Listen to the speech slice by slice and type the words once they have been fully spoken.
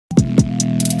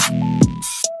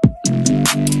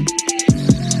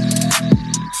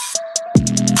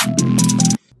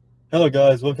Hello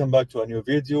guys, welcome back to a new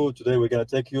video. Today we're gonna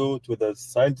take you to the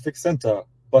scientific center.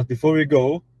 But before we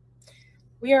go,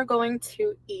 we are going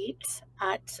to eat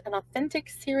at an authentic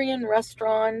Syrian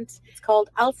restaurant. It's called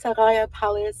Al Saraya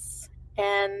Palace,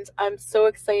 and I'm so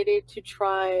excited to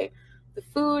try the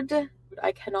food.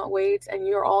 I cannot wait, and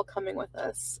you're all coming with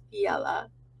us. Yalla.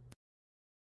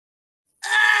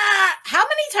 How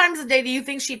many times a day do you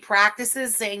think she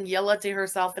practices saying yalla to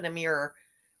herself in a mirror?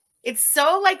 It's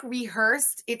so like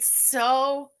rehearsed. It's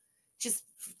so just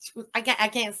I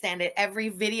can't stand it. Every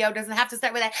video doesn't have to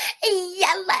start with a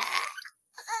yalla.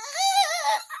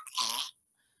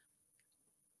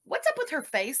 What's up with her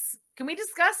face? Can we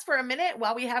discuss for a minute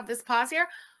while we have this pause here?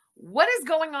 What is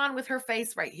going on with her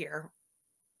face right here?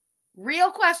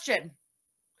 Real question.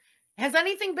 Has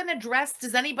anything been addressed?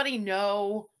 Does anybody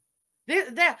know?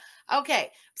 Okay,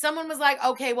 someone was like,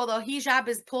 okay, well, the hijab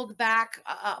is pulled back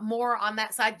more on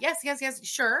that side. Yes,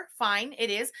 sure, fine, it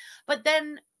is. But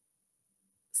then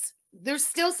there's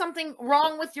still something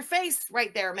wrong with your face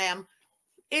right there, ma'am.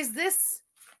 Is this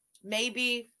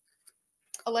maybe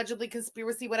allegedly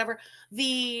conspiracy, whatever?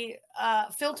 The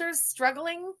filters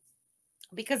struggling?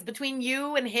 Because between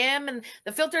you and him and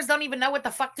the filters don't even know what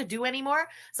the fuck to do anymore.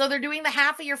 So they're doing the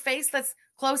half of your face that's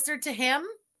closer to him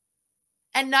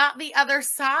and not the other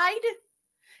side.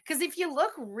 Because if you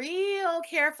look real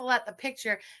careful at the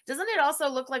picture, doesn't it also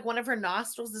look like one of her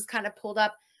nostrils is kind of pulled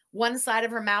up? One side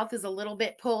of her mouth is a little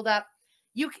bit pulled up.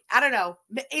 I don't know.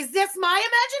 Is this my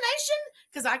imagination?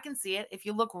 Because I can see it if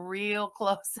you look real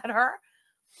close at her.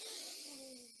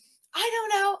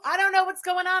 I don't know what's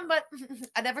going on, but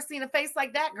I've never seen a face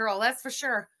like that, girl. That's for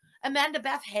sure. Amanda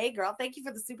Beth, hey, girl. Thank you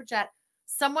for the super chat.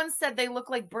 Someone said they look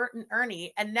like Bert and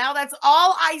Ernie, and now that's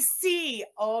all I see.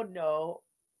 Oh, no.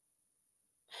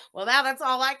 Well, now that's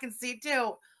all I can see,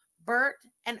 too. Bert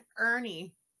and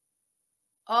Ernie.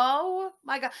 Oh,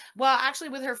 my God. Well, actually,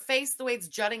 with her face, the way it's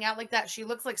jutting out like that, she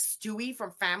looks like Stewie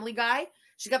from Family Guy.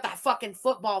 She got that fucking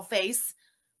football face.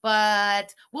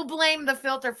 But we'll blame the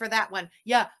filter for that one.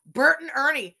 Yeah, Bert and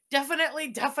Ernie.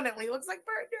 Definitely looks like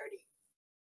Bert and Ernie.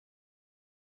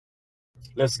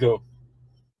 let's go.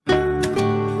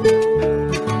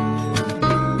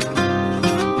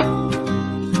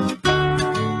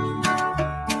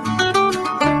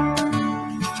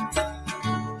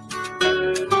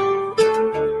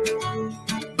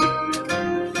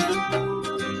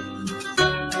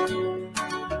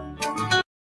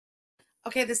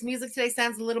 Okay, this music today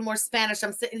sounds a little more Spanish.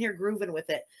 I'm sitting here grooving with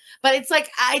it. But it's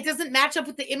like, it doesn't match up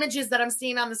with the images that I'm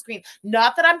seeing on the screen.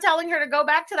 Not that I'm telling her to go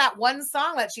back to that one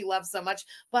song that she loves so much,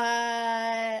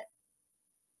 but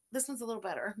this one's a little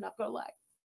better, not gonna lie.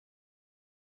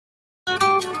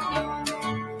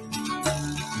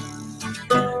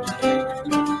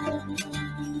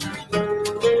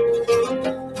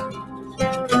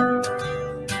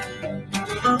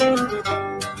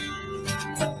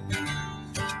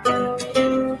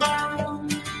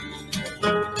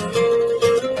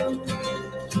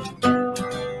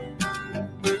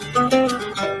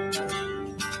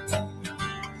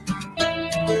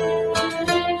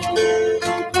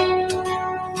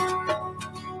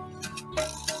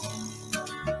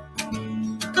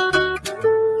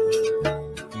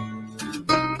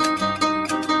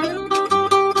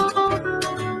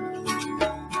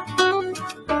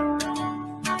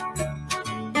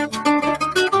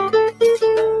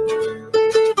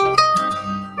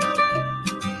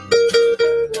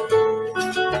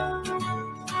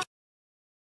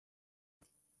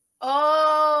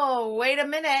 Oh, wait a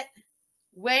minute.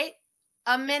 Wait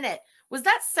a minute. Was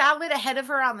that salad ahead of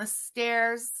her on the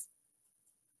stairs?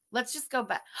 Let's just go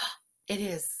back. It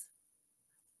is.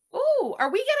 Ooh,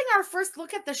 are we getting our first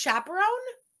look at the chaperone?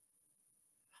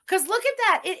 Because look at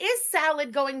that. It is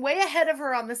salad going way ahead of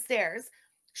her on the stairs.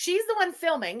 She's the one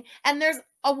filming, and there's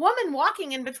a woman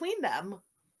walking in between them.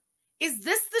 Is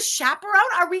this the chaperone?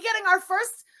 Are we getting our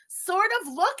first sort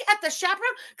of look at the chaperone?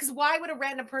 Because why would a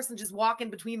random person just walk in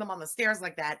between them on the stairs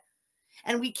like that?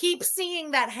 And we keep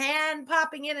seeing that hand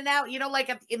popping in and out, you know, like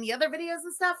in the other videos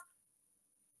and stuff.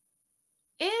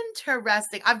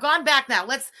 Interesting. I've gone back now.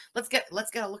 Let's get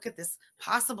a look at this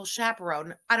possible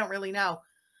chaperone. I don't really know.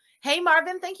 Hey,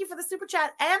 Marvin, thank you for the super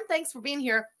chat. And thanks for being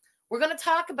here. We're going to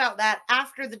talk about that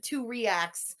after the 2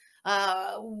 reacts.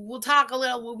 We'll talk a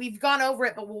little. We've gone over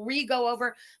it, but we'll re-go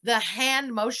over the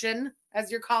hand motion, as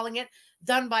you're calling it,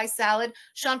 done by Salad,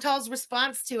 Chantal's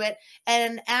response to it,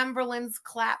 and Amberlynn's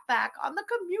clap back on the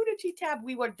community tab.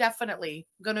 We were definitely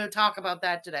going to talk about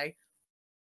that today.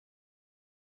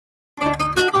 Oh,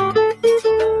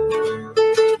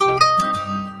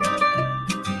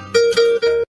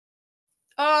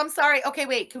 I'm sorry. Okay,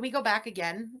 wait. Can we go back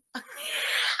again?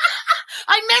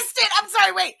 I missed it. I'm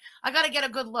sorry. Wait, I got to get a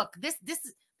good look. This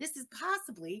is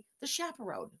possibly the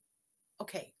chaperone.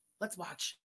 Okay, let's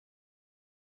watch.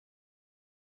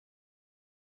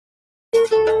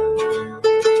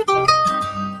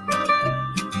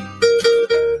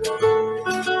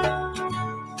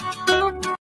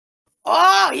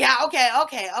 Oh, yeah.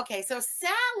 Okay. So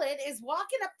Salad is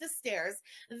walking up the stairs.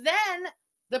 Then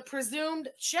the presumed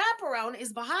chaperone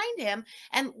is behind him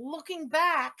and looking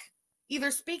back,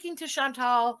 either speaking to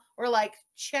Chantal or like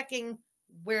checking,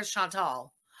 where's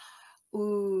Chantal?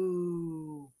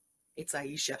 Ooh, it's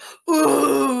Aisha.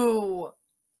 Ooh.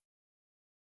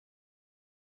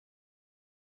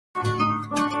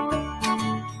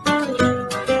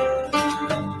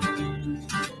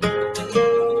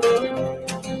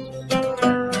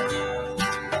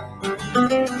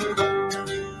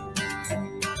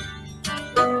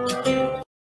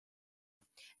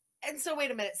 And so,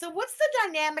 wait a minute. So what's the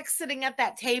dynamic sitting at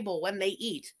that table when they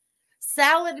eat?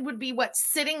 Salad would be what,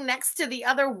 sitting next to the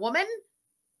other woman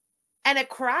and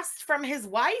across from his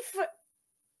wife?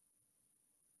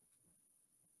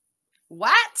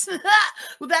 What?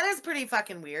 Well, that is pretty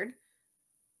fucking weird.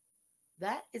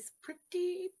 That is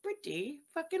pretty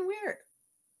fucking weird.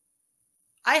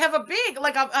 I have a big,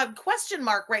 like a question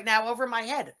mark right now over my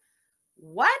head.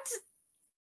 What?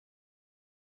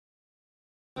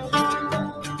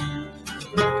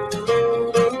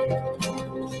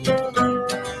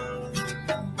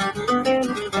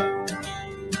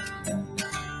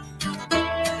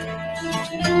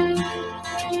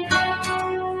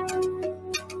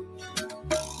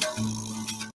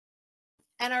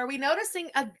 And are we noticing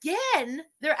again,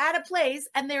 they're at a place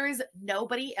and there is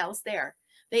nobody else there.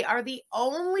 They are the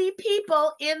only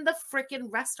people in the freaking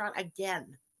restaurant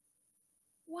again.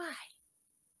 Why?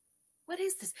 What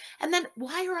is this? And then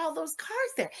why are all those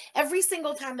cars there? Every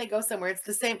single time they go somewhere, it's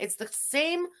the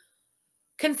same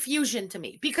confusion to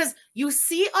me, because you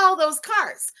see all those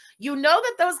cars. You know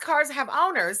that those cars have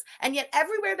owners, and yet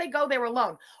everywhere they go, they're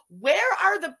alone. Where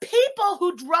are the people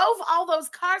who drove all those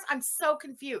cars? I'm so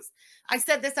confused. I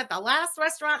said this at the last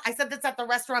restaurant. I said this at the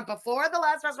restaurant before the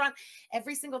last restaurant.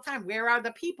 Every single time, where are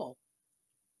the people?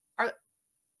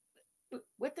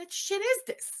 What the shit is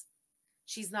this?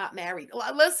 She's not married.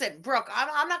 Listen, Brooke,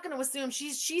 I'm not going to assume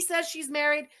she says she's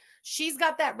married. She's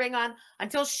got that ring on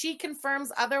until she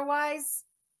confirms otherwise.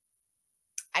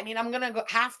 I mean, I'm going to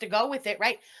have to go with it,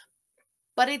 right?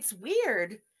 But it's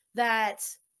weird that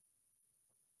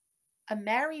a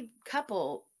married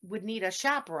couple would need a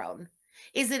chaperone.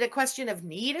 Is it a question of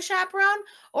need a chaperone?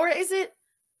 Or is it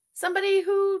somebody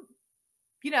who,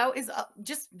 you know, is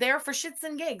just there for shits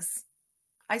and gigs?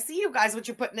 I see you guys, what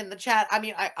you're putting in the chat. I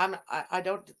mean, I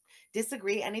don't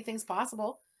disagree. Anything's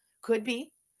possible. Could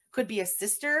be a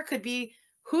sister, could be,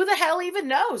 who the hell even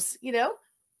knows, you know?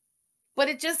 But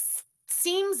it just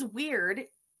seems weird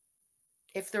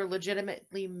if they're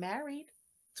legitimately married.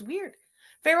 It's weird.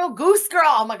 Feral Goose Girl.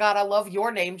 Oh my God, I love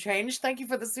your name change. Thank you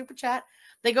for the super chat.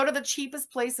 They go to the cheapest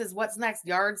places. What's next?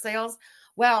 Yard sales?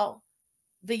 Well,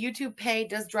 the YouTube pay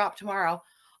does drop tomorrow.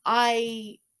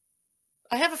 I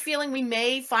have a feeling we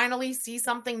may finally see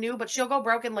something new, but she'll go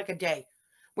broke in like a day.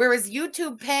 Whereas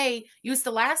YouTube pay used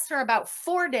to last her about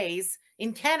 4 days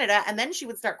in Canada, and then she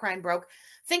would start crying broke.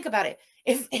 Think about it.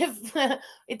 If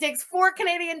it takes $4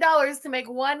 Canadian to make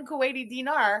 1 Kuwaiti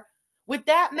dinar, with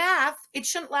that math, it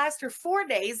shouldn't last her 4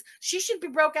 days. She should be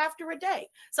broke after a day.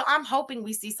 So I'm hoping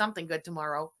we see something good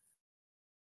tomorrow.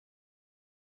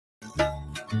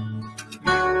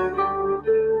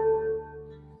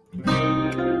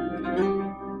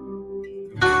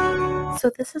 So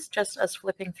this is just us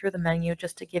flipping through the menu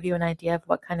just to give you an idea of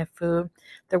what kind of food.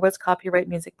 There was copyright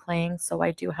music playing, so I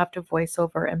do have to voice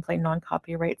over and play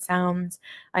non-copyright sounds.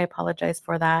 I apologize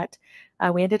for that.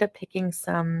 We ended up picking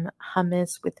some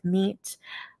hummus with meat,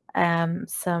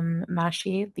 some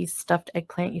mashi, these stuffed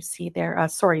eggplant you see there,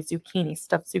 zucchini,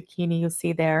 stuffed zucchini you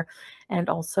see there, and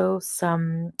also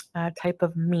some type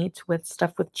of meat with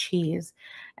stuffed with cheese,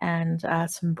 and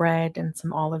some bread and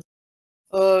some olives.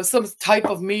 Some type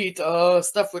of meat,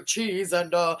 stuffed with cheese.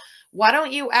 And why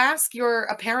don't you ask your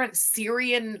apparent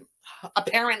Syrian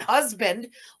apparent husband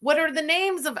what are the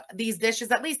names of these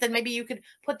dishes at least, and maybe you could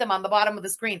put them on the bottom of the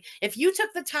screen. If you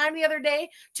took the time the other day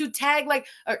to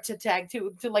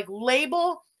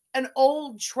label an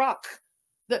old truck,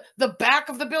 the back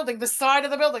of the building, the side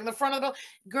of the building, the front of the building,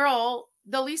 girl,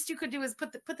 the least you could do is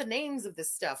put the names of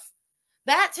this stuff.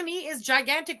 That to me is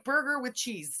gigantic burger with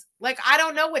cheese. Like, I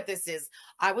don't know what this is.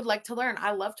 I would like to learn.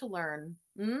 I love to learn.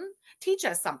 Teach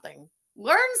us something.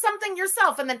 Learn something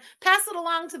yourself and then pass it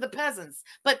along to the peasants.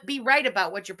 But be right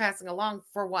about what you're passing along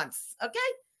for once.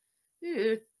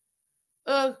 Okay?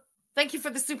 Thank you for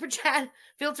the super chat.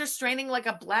 Filter straining like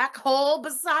a black hole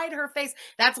beside her face.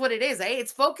 That's what it is, eh?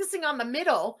 It's focusing on the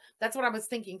middle. That's what I was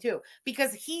thinking too,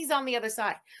 because he's on the other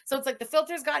side. So it's like the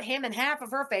filter's got him and half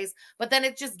of her face, but then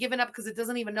it's just given up because it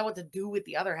doesn't even know what to do with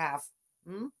the other half.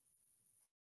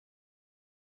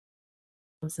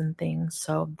 And things.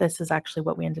 So this is actually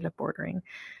what we ended up ordering.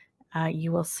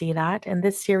 You will see that. And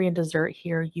this Syrian dessert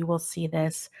here, you will see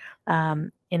this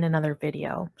in another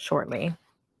video shortly.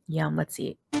 Yum, let's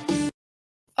eat.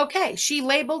 Okay, she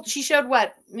showed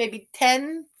what, maybe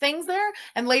 10 things there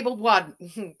and labeled one.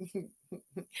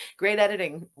 Great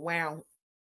editing. Wow.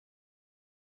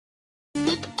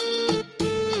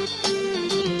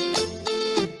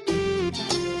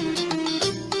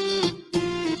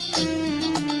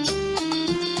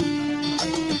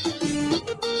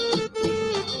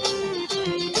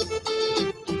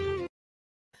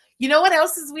 You know what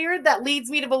else is weird that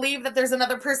leads me to believe that there's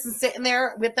another person sitting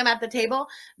there with them at the table?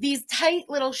 These tight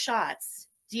little shots.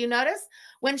 Do you notice?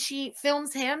 When she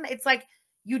films him, it's like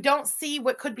you don't see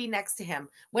what could be next to him.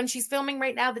 When she's filming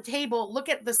right now the table, look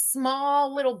at the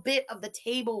small little bit of the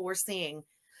table we're seeing.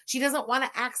 She doesn't want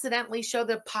to accidentally show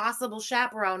the possible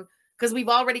chaperone because we've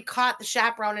already caught the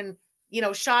chaperone in, you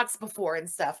know, shots before and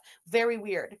stuff. Very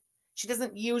weird. She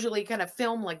doesn't usually kind of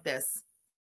film like this.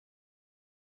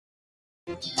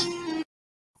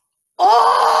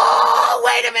 Oh,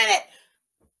 wait a minute.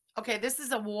 Okay, this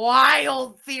is a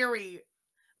wild theory,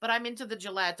 but I'm into the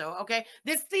gelato, okay?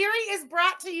 This theory is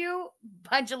brought to you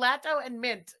by gelato and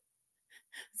mint.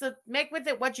 So make with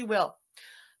it what you will.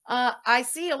 I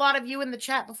see a lot of you in the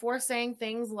chat before saying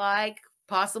things like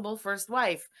possible first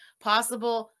wife,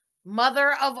 possible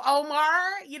mother of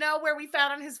Omar, you know, where we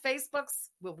found on his Facebooks.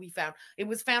 Well, it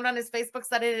was found on his Facebooks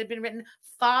that it had been written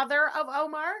father of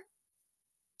Omar.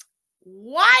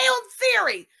 Wild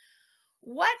theory.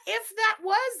 What if that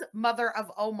was mother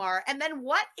of Omar? And then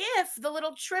what if the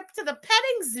little trip to the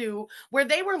petting zoo where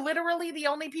they were literally the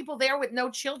only people there with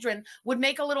no children would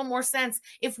make a little more sense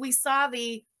if we saw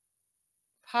the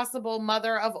possible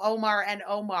mother of Omar and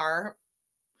Omar.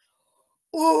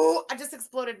 Ooh, I just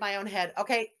exploded my own head.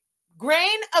 Okay.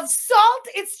 Grain of salt.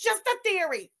 It's just a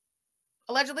theory.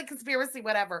 Allegedly conspiracy,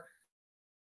 whatever.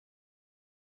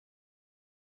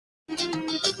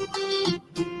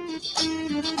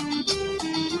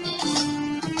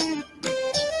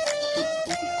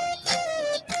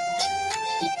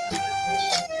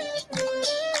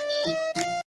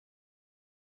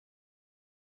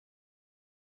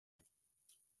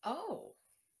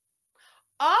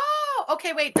 Oh,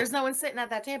 okay, wait, there's no one sitting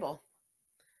at that table.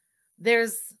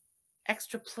 There's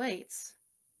extra plates,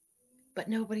 but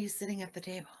nobody's sitting at the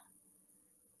table.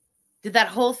 Did that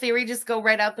whole theory just go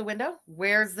right out the window?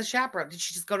 Where's the chaperone? Did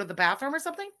she just go to the bathroom or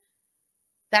something?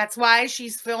 That's why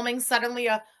she's filming suddenly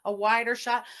a wider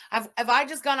shot. Have I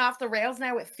just gone off the rails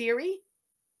now with theory?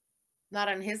 Not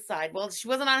on his side. Well, she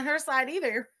wasn't on her side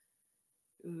either.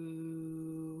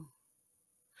 Ooh.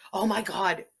 Oh my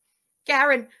God.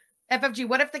 Karen, FFG,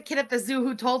 what if the kid at the zoo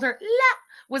who told her la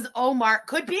was Omar?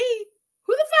 Could be.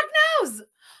 Who the fuck knows?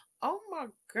 Oh my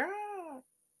God.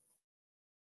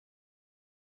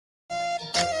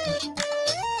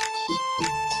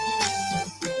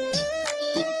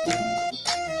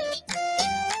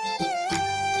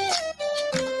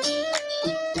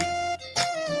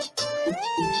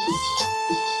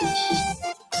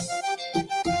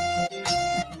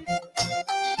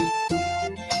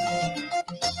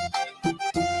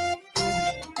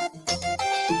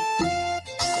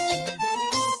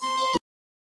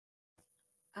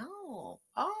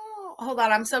 Oh, hold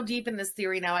on. I'm so deep in this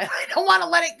theory now. I don't want to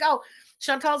let it go.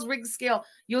 Chantal's rigged scale.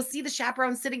 You'll see the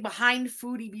chaperone sitting behind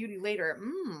Foodie Beauty later.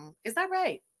 Is that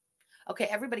right? Okay,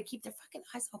 everybody keep their fucking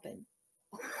eyes open.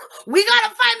 We got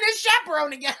to find this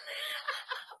chaperone again.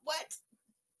 What?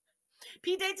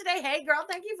 P-Day today. Hey, girl,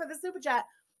 thank you for the super chat.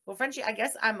 Well, Frenchie, I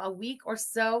guess I'm a week or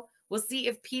so. We'll see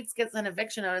if Pete's gets an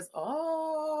eviction notice.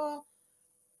 Oh,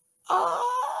 crap.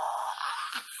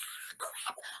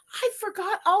 I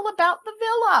forgot all about the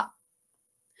villa.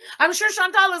 I'm sure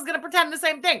Chantal is going to pretend the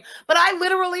same thing, but I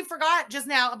literally forgot just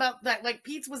now about that. Like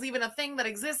Pete's was even a thing that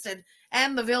existed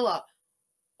and the villa.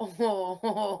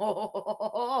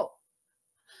 Oh.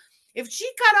 If she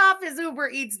cut off his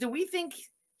Uber Eats, do we think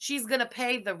she's going to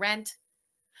pay the rent?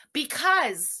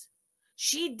 Because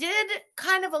she did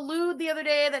kind of allude the other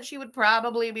day that she would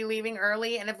probably be leaving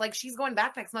early. And if like she's going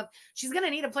back next month, she's going to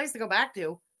need a place to go back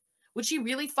to. Would she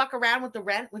really fuck around with the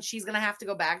rent when she's going to have to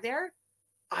go back there?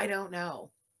 I don't know.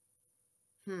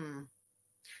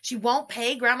 She won't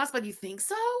pay grandma's, but you think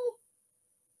so?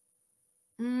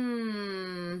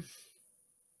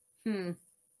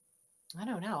 I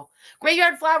don't know.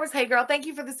 Graveyard Flowers. Hey, girl. Thank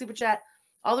you for the super chat.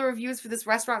 All the reviews for this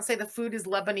restaurant say the food is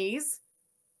Lebanese.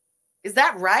 Is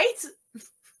that right?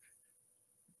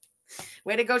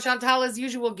 Way to go, Chantal, as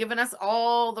usual, giving us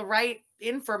all the right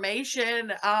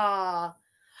information. I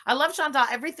love Chantal.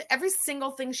 Every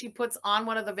single thing she puts on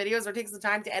one of the videos or takes the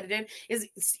time to edit in is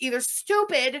either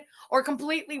stupid or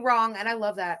completely wrong, and I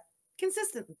love that.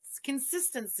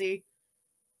 Consistency.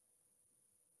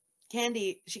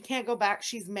 Candy, she can't go back.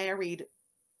 She's married.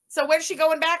 So where's she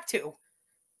going back to?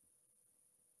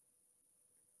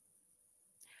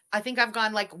 I think I've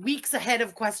gone like weeks ahead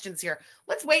of questions here.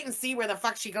 Let's wait and see where the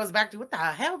fuck she goes back to. What the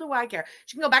hell do I care?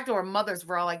 She can go back to her mother's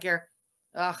for all I care.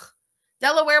 Ugh.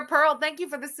 Delaware Pearl, thank you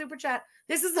for the super chat.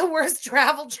 This is the worst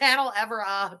travel channel ever.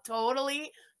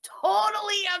 Totally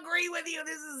agree with you.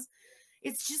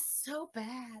 It's just so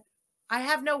bad. I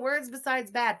have no words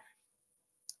besides bad.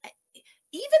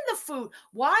 Even the food.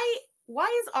 Why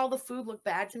does all the food look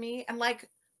bad to me? And like,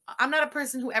 I'm not a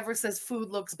person who ever says food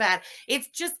looks bad. It's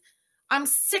just, I'm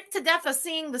sick to death of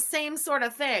seeing the same sort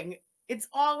of thing. It's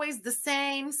always the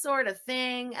same sort of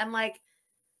thing. And like,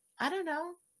 I don't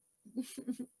know.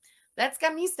 That's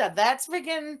gamista. That's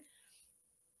freaking,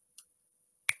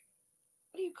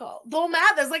 what do you call it?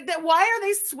 Dolmadas like that. Why are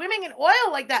they swimming in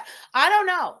oil like that? I don't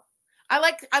know. I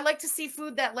like to see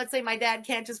food that, let's say, my dad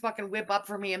can't just fucking whip up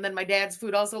for me, and then my dad's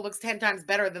food also looks 10 times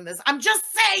better than this. I'm just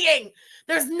saying,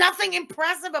 there's nothing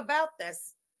impressive about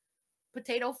this.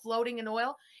 Potato floating in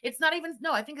oil. It's not even,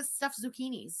 no, I think it's stuffed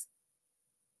zucchinis.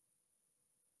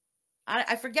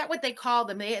 I forget what they call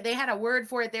them. They had a word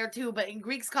for it there too, but in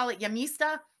Greeks call it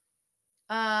yamista.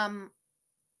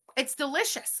 It's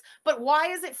delicious, but why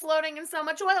is it floating in so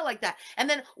much oil like that? And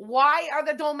then why are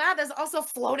the dolmadas also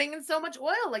floating in so much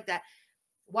oil like that?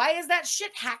 Why is that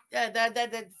shit hacked,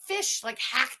 the fish like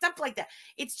hacked up like that?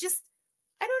 It's just,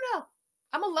 I don't know.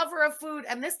 I'm a lover of food,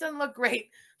 and this doesn't look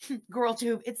great. Girl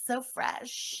tube, it's so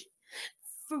fresh.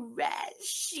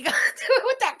 Fresh. You got to do it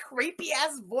with that creepy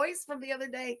ass voice from the other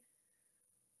day.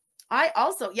 I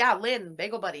also, yeah, Lynn,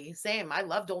 Bagel Buddy, same. I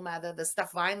love dolmada, the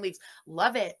stuffed vine leaves.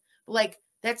 Love it. But like,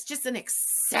 that's just an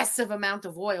excessive amount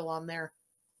of oil on there.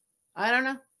 I don't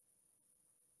know.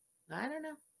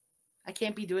 I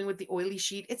can't be doing with the oily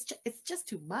sheet. It's just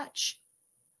too much.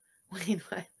 Wait,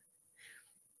 what?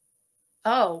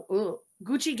 Oh, ooh.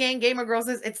 Gucci Gang Gamer Girl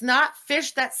says, it's not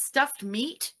fish, that's stuffed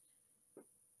meat.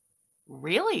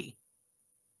 Really?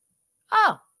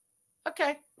 Oh,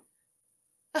 okay.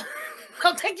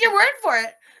 I'll take your word for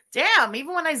it. Damn,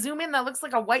 even when I zoom in, that looks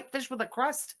like a white fish with a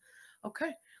crust.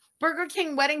 Okay. Burger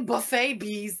King Wedding Buffet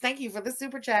Bees. Thank you for the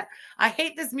super chat. I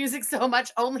hate this music so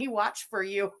much. Only watch for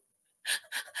you.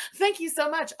 Thank you so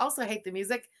much. Also hate the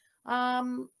music.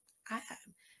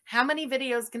 How many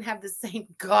videos can have the same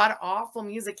god-awful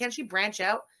music? Can't you branch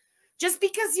out? Just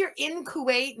because you're in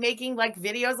Kuwait making like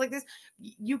videos like this,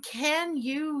 you can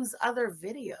use other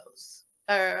videos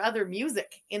or other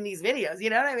music in these videos.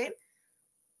 You know what I mean?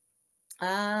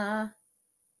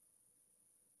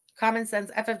 Common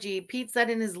Sense FFG. Pete said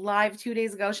in his live 2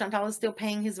 days ago, Chantal is still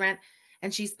paying his rent,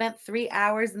 and she spent 3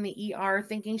 hours in the ER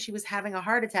thinking she was having a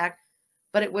heart attack,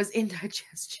 but it was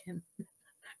indigestion.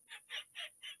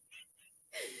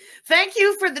 Thank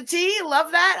you for the tea.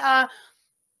 Love that.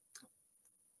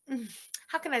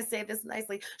 How can I say this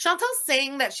nicely? Chantal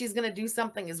saying that she's going to do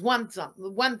something is one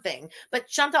thing, but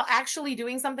Chantal actually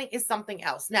doing something is something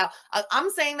else. Now, I'm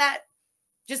saying that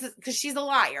just because she's a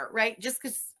liar, right? Just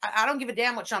because I don't give a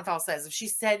damn what Chantal says. If she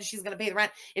said she's going to pay the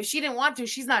rent, if she didn't want to,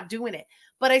 she's not doing it.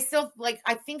 But I still, like,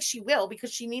 I think she will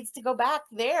because she needs to go back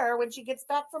there when she gets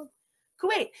back from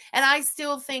Kuwait. And I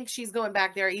still think she's going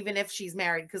back there even if she's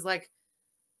married because, like,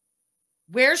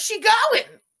 where's she going?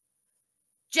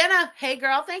 Jenna, hey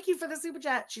girl, thank you for the super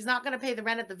chat. She's not going to pay the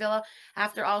rent at the villa.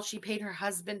 After all, she paid her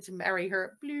husband to marry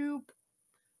her. Bloop.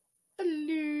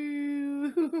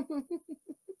 Bloop.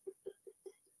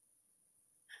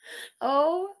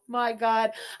 Oh my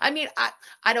God. I mean,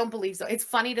 I don't believe so. It's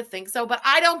funny to think so, but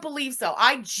I don't believe so.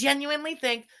 I genuinely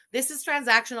think this is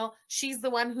transactional. She's the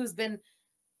one who's been,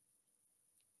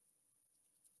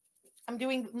 I'm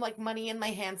doing like money in my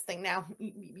hands thing now.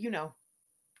 You know.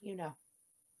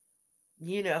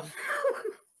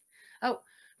 Oh,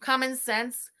 Common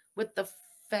Sense with the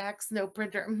fax, no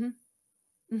printer.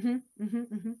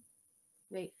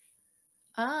 Wait.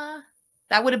 That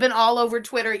would have been all over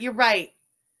Twitter. You're right.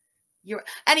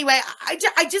 Anyway,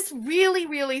 I just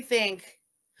really think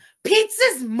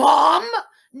Pizza's mom.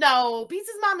 No,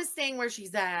 Pizza's mom is staying where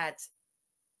she's at.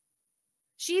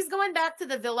 She's going back to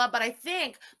the villa, but I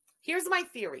think here's my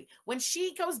theory. When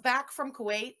she goes back from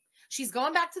Kuwait, she's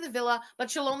going back to the villa,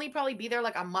 but she'll only probably be there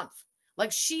like a month.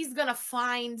 Like she's going to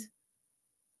find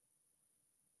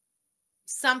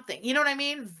something. You know what I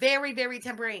mean? Very, very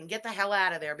temporary, and get the hell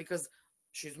out of there because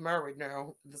she's married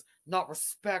now. Not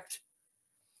respect.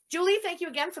 Julie, thank you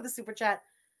again for the super chat.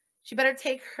 She better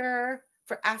take her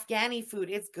for Afghani food.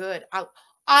 It's good.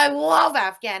 I love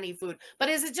Afghani food. But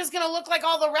is it just going to look like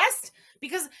all the rest?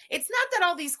 Because it's not that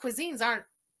all these cuisines aren't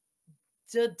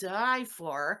to die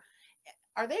for.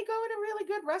 Are they going to really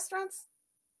good restaurants?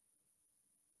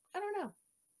 I don't know.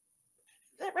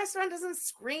 That restaurant doesn't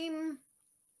scream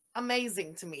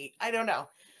amazing to me. I don't know.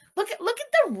 Look at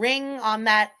the ring on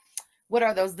that. What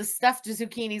are those? The stuffed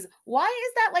zucchinis. Why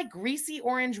is that like greasy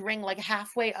orange ring like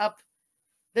halfway up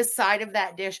the side of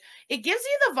that dish? It gives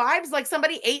you the vibes like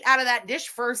somebody ate out of that dish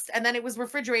first and then it was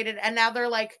refrigerated and now they're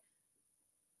like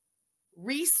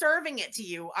reserving it to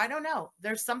you. I don't know.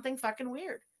 There's something fucking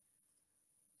weird.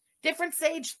 Different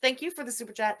Sage, thank you for the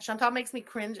super chat. Chantal makes me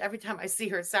cringe every time I see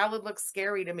her. Salad looks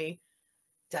scary to me.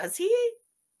 Does he?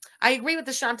 I agree with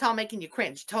the Chantal making you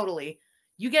cringe. Totally.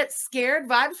 You get scared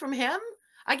vibes from him?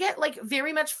 I get like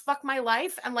very much fuck my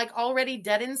life and like already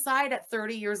dead inside at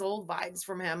 30 years old vibes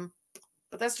from him.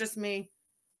 But that's just me.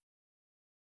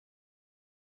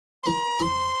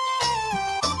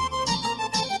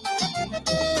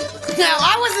 Now,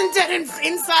 I wasn't dead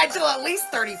inside till at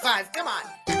least 35. Come on.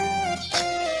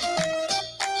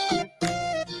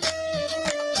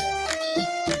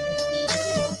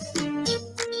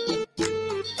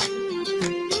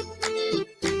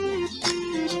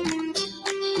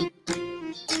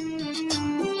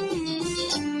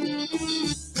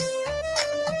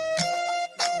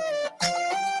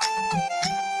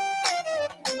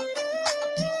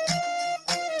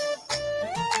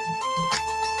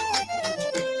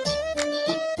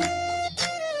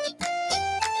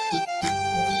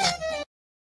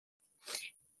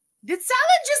 Did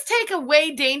salad just take a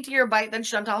way daintier bite than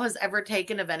Chantal has ever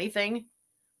taken of anything?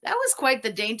 That was quite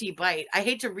the dainty bite. I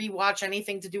hate to rewatch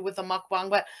anything to do with the mukbang,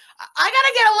 but I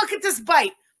gotta get a look at this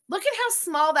bite. Look at how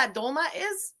small that dolma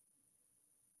is.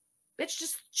 Bitch,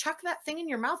 just chuck that thing in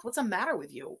your mouth. What's the matter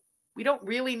with you? We don't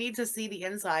really need to see the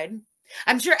inside.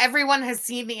 I'm sure everyone has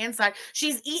seen the inside.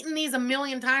 She's eaten these a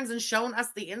million times and shown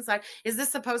us the inside. Is this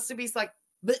supposed to be like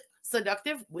bleh,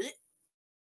 seductive? Bleh.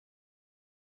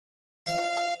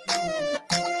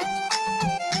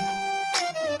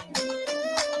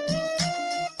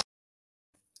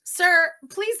 Sir,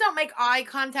 please don't make eye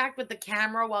contact with the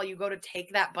camera while you go to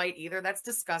take that bite either. That's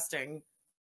disgusting.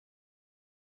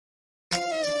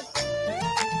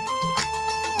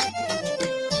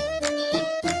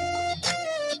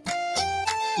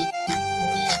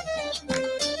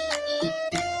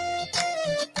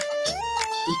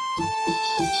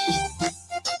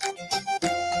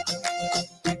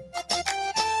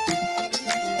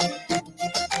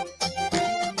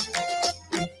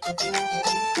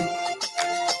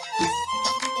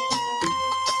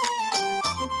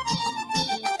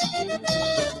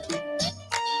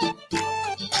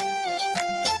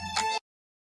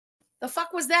 The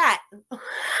fuck was that?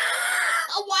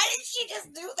 Why did she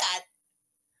just do that?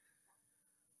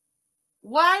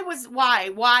 Why was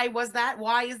that?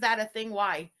 Why is that a thing?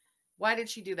 Why did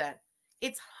she do that?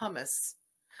 It's hummus.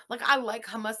 Like, I like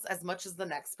hummus as much as the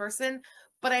next person,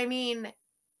 but I mean,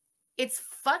 it's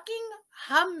fucking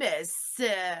hummus.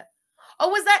 Oh,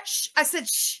 was that I said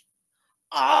shh.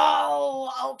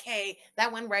 Oh, okay.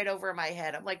 That went right over my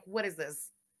head. I'm like, what is this?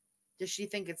 Does she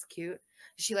think it's cute?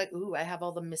 Is she like, ooh, I have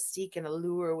all the mystique and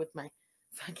allure with my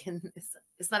fucking,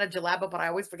 it's not a jalaba, but I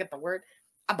always forget the word.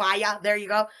 Abaya. There you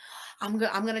go. I'm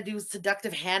gonna do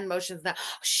seductive hand motions now.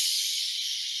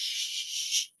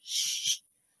 Shh. Shh.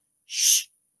 Shh.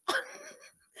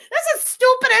 That's the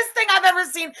stupidest thing I've ever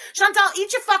seen. Chantal,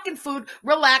 eat your fucking food.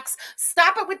 Relax.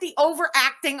 Stop it with the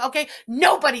overacting, okay?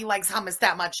 Nobody likes hummus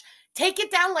that much. Take it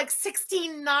down like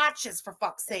 16 notches, for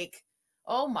fuck's sake.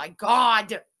 Oh, my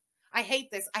God. I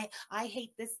hate this. I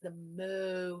hate this the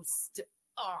most.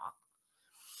 Oh.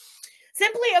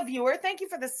 Simply a viewer, thank you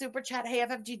for the super chat. Hey,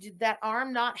 FFG, did that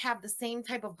arm not have the same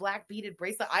type of black beaded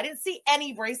bracelet? I didn't see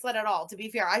any bracelet at all, to be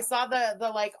fair. I saw the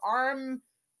like arm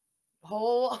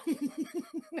hole.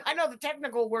 I know the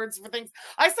technical words for things.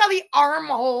 I saw the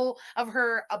armhole of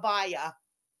her abaya.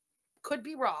 Could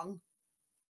be wrong.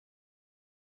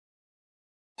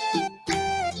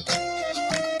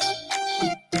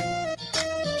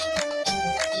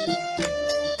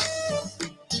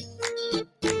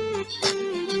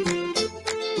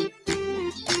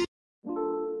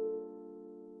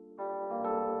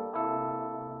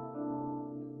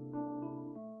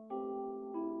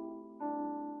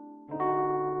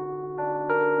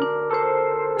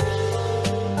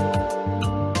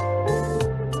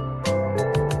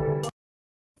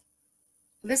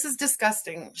 This is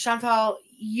disgusting. Chantal,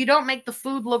 you don't make the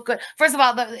food look good. First of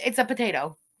all, it's a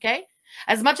potato, okay?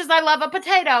 As much as I love a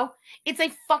potato, it's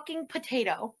a fucking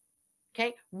potato,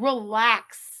 okay?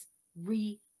 Relax.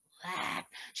 Relax.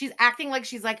 She's acting like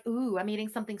she's like, ooh, I'm eating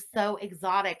something so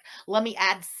exotic. Let me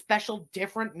add special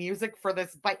different music for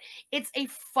this bite. It's a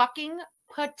fucking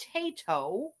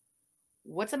potato.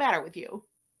 What's the matter with you?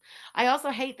 I also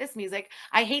hate this music.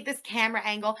 I hate this camera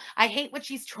angle. I hate what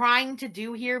she's trying to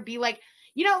do here. Be like,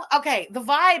 you know, okay, the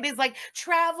vibe is like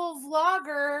travel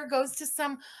vlogger goes to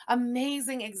some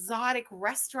amazing exotic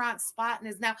restaurant spot and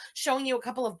is now showing you a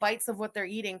couple of bites of what they're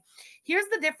eating. Here's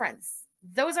the difference.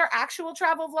 Those are actual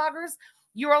travel vloggers.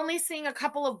 You're only seeing a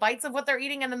couple of bites of what they're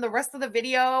eating, and then the rest of the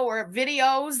video or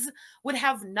videos would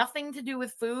have nothing to do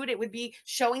with food. It would be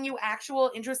showing you actual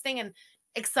interesting and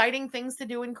exciting things to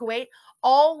do in Kuwait.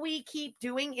 All we keep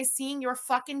doing is seeing your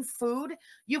fucking food.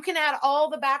 You can add all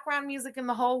the background music in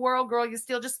the whole world, girl. You're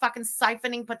still just fucking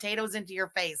siphoning potatoes into your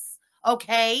face.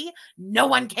 Okay? No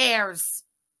one cares.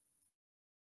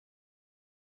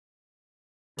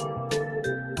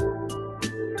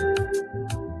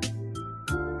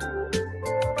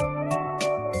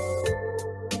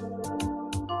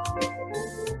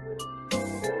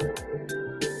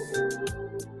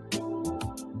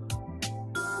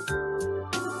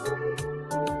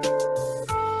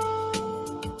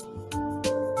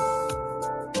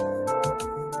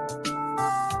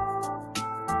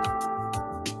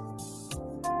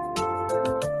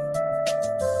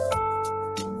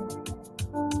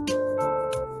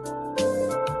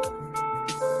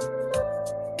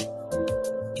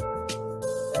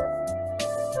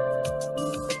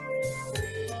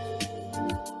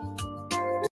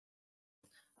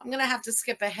 I'm going to have to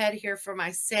skip ahead here for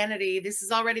my sanity. This is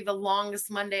already the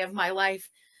longest Monday of my life.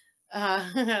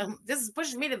 This is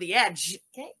pushing me to the edge.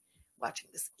 Okay. Watching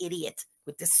this idiot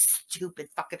with this stupid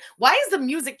fucking... Why is the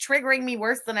music triggering me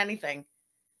worse than anything?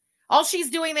 All she's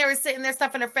doing there is sitting there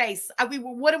stuffing her face.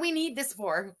 What do we need this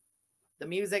for? The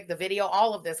music, the video,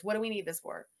 all of this. What do we need this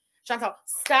for? Chantal,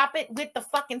 stop it with the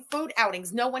fucking food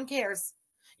outings. No one cares.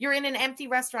 You're in an empty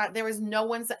restaurant. There is no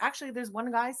one... Actually, there's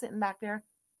one guy sitting back there.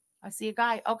 I see a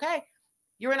guy. Okay.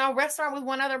 You're in a restaurant with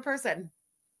one other person.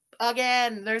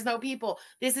 Again, there's no people.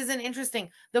 This isn't interesting.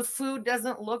 The food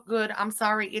doesn't look good. I'm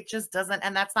sorry. It just doesn't.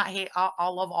 And that's not hate. I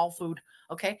love all food.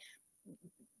 Okay.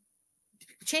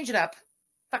 Change it up.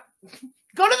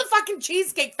 Go to the fucking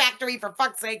Cheesecake Factory for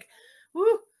fuck's sake.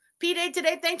 Woo. P-Day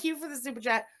today. Thank you for the super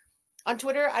chat. On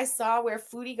Twitter, I saw where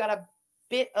Foodie got a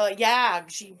bit. Yeah,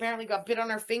 she apparently got bit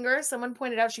on her finger. Someone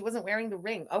pointed out she wasn't wearing the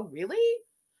ring. Oh, really?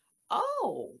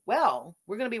 Oh, well,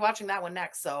 we're going to be watching that one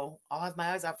next, so I'll have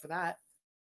my eyes out for that.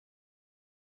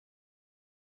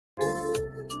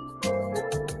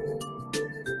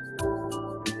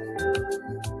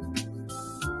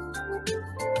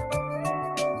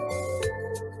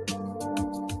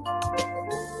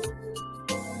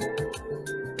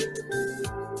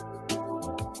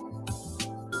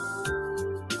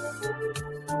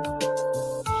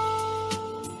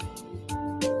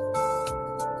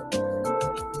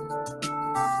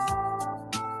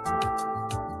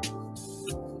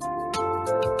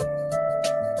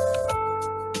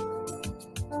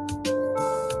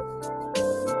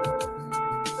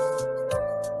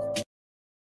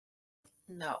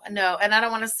 No, and I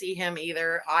don't want to see him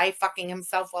either. Eye fucking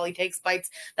himself while he takes bites.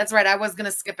 That's right. I was going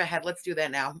to skip ahead. Let's do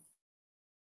that now.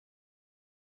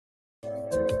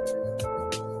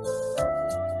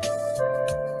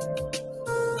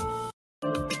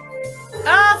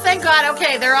 Oh, thank God.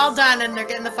 Okay, they're all done and they're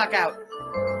getting the fuck out.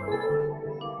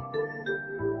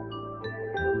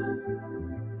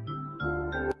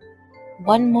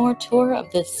 One more tour of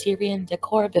the Syrian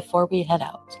decor before we head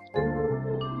out.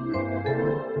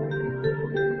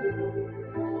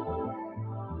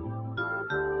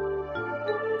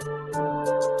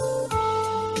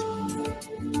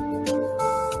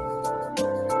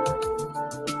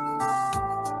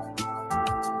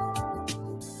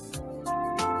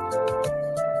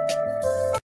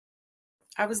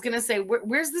 I was going to say,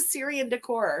 where's the Syrian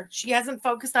decor? She hasn't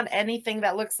focused on anything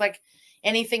that looks like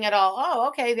anything at all. Oh,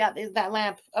 okay. That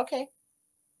lamp. Okay.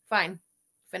 Fine.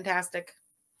 Fantastic.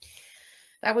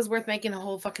 That was worth making a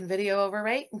whole fucking video over,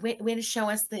 right? Way to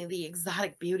show us the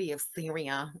exotic beauty of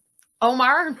Syria.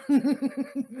 Omar,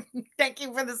 thank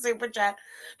you for the super chat.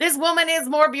 This woman is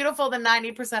more beautiful than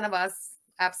 90% of us.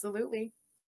 Absolutely.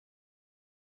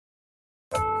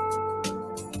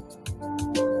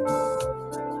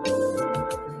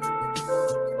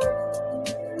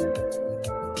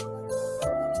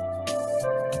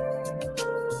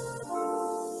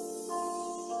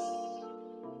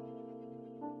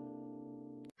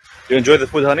 You enjoy the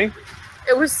food, honey?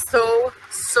 It was so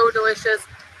delicious.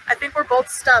 I think we're both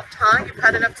stuffed, huh? You've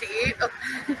had enough to eat?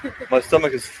 My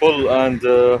stomach is full and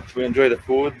we enjoy the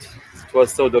food. It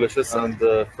was so delicious and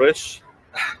fresh.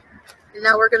 And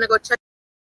now we're gonna go check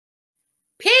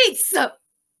Pizza!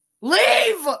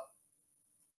 Leave!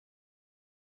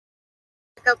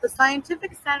 out the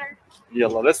Scientific Center.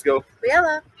 Yalla, let's go.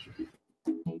 Yalla.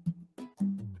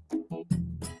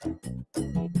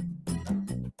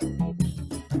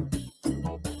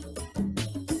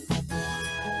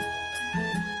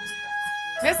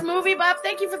 Miss Movie Buff,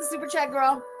 thank you for the super chat,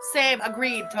 girl. Same,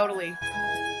 agreed, totally.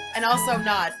 And also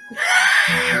not.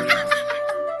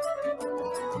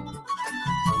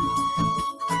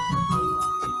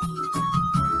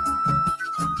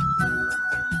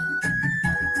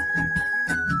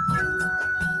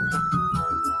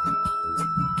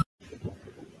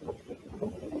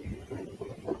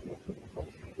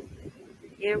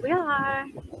 Here we are.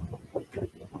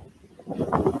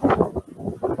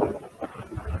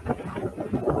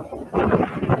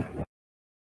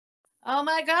 Oh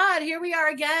my God, here we are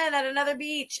again at another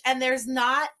beach, and there's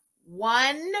not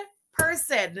one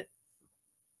person.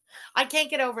 I can't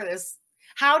get over this.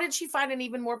 How did she find an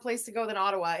even more place to go than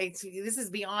Ottawa? This is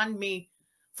beyond me.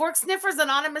 Fork Sniffers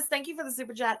Anonymous, thank you for the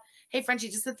super chat. Hey, Frenchie,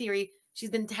 just a theory. She's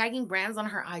been tagging brands on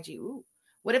her IG. Ooh,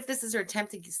 what if this is her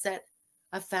attempt to set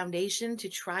a foundation to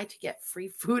try to get free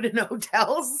food in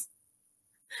hotels?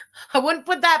 I wouldn't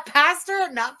put that past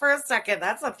her, not for a second.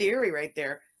 That's a theory right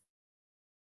there.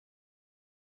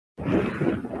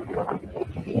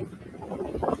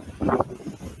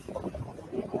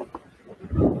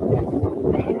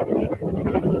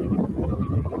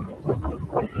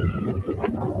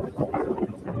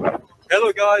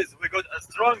 Hello guys, we got a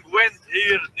strong wind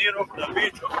here near of the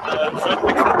beach of the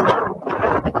Scientific Center.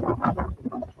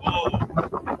 Oh,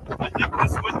 I think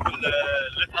this wind will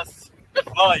let us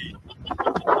fly.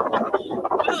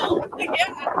 Well,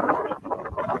 yeah.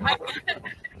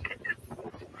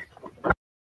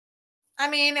 I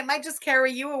mean, it might just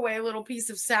carry you away, a little piece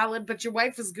of salad, but your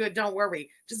wife is good. Don't worry.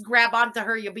 Just grab onto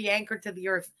her. You'll be anchored to the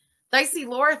earth. Dicey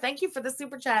Laura, thank you for the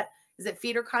super chat. Is it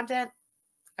feeder content?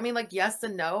 I mean, like, yes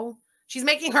and no. She's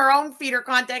making her own feeder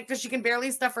content because she can barely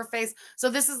stuff her face. So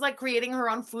this is like creating her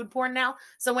own food porn now.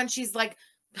 So when she's like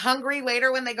hungry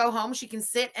later when they go home, she can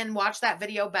sit and watch that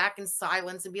video back in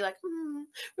silence and be like,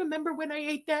 remember when I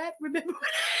ate that? Remember when I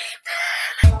ate that?